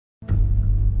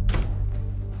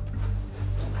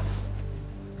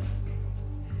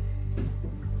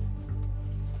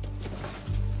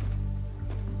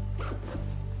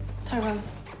Tyrone.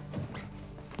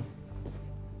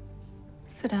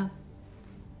 Sit down,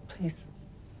 please.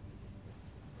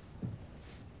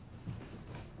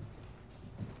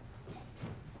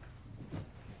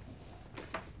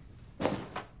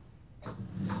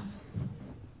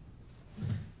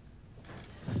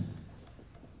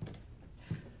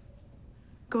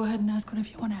 Go ahead and ask whatever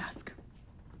you want to ask.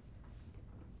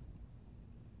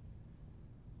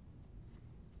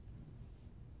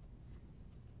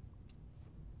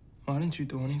 Why didn't you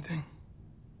do anything?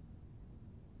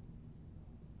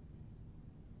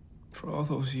 For all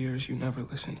those years, you never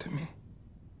listened to me.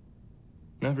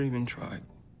 Never even tried.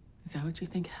 Is that what you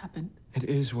think happened? It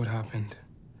is what happened.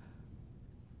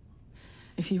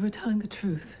 If you were telling the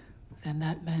truth, then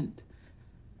that meant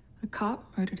a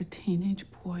cop murdered a teenage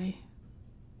boy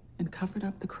and covered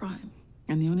up the crime.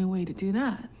 And the only way to do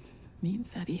that means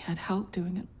that he had help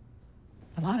doing it.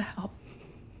 A lot of help.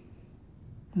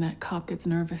 And that cop gets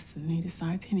nervous and he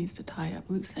decides he needs to tie up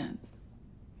loose ends.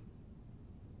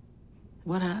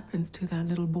 What happens to that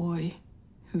little boy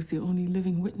who's the only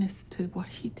living witness to what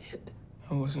he did?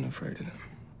 I wasn't afraid of them.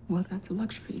 Well, that's a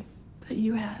luxury that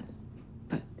you had.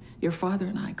 But your father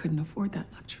and I couldn't afford that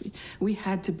luxury. We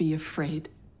had to be afraid.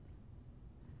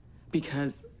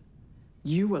 Because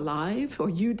you alive or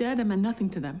you dead, it meant nothing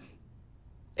to them.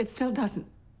 It still doesn't.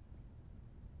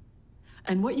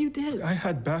 And what you did... I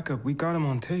had backup. We got him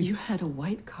on tape. You had a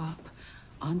white cop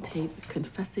on tape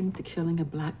confessing to killing a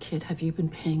black kid. Have you been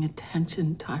paying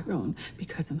attention, Tyrone?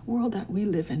 Because in the world that we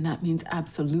live in, that means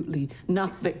absolutely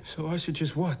nothing. So I should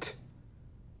just what?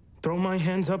 Throw my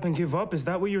hands up and give up? Is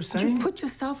that what you're saying? You put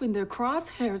yourself in their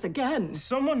crosshairs again.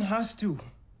 Someone has to.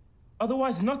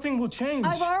 Otherwise, nothing will change.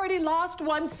 I've already lost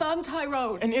one son,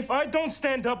 Tyrone. And if I don't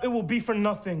stand up, it will be for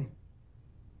nothing.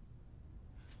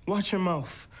 Watch your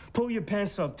mouth. Pull your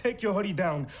pants up. Take your hoodie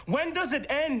down. When does it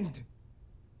end?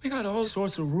 We got all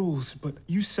sorts of rules, but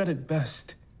you said it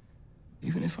best.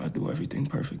 Even if I do everything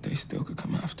perfect, they still could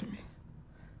come after me.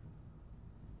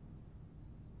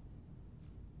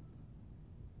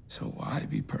 So why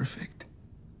be perfect?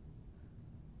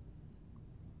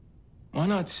 Why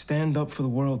not stand up for the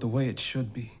world the way it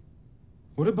should be?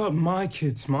 What about my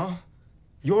kids, Ma?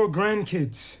 Your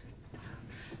grandkids?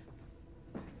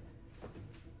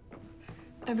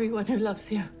 Everyone who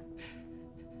loves you.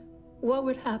 What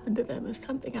would happen to them if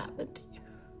something happened to you?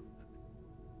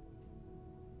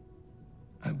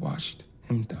 I watched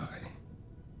him die.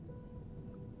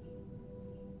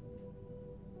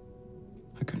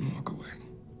 I couldn't walk away.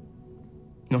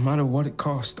 No matter what it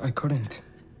cost, I couldn't.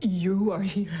 You are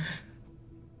here.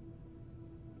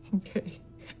 Okay.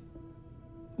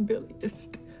 Billy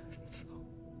isn't. So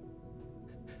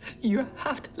you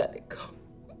have to let it go.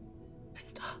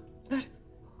 Stop. Let it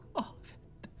go. All of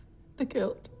it. The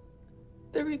guilt.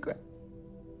 The regret.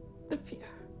 The fear.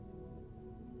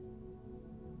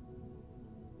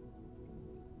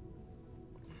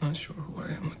 I'm not sure who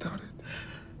I am without it.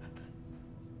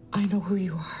 I know who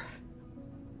you are.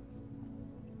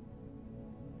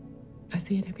 I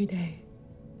see it every day.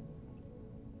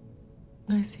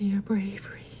 I see your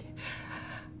bravery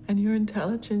and your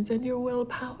intelligence and your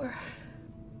willpower.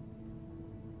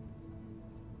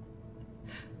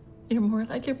 You're more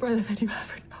like your brother than you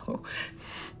ever know.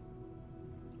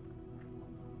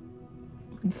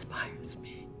 It inspires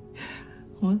me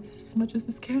almost as much as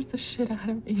it scares the shit out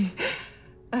of me.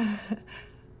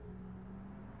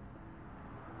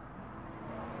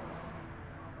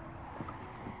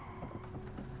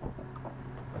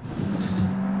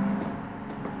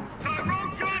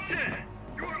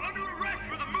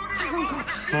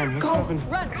 Mom, what's happening?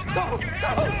 Run!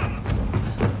 Go!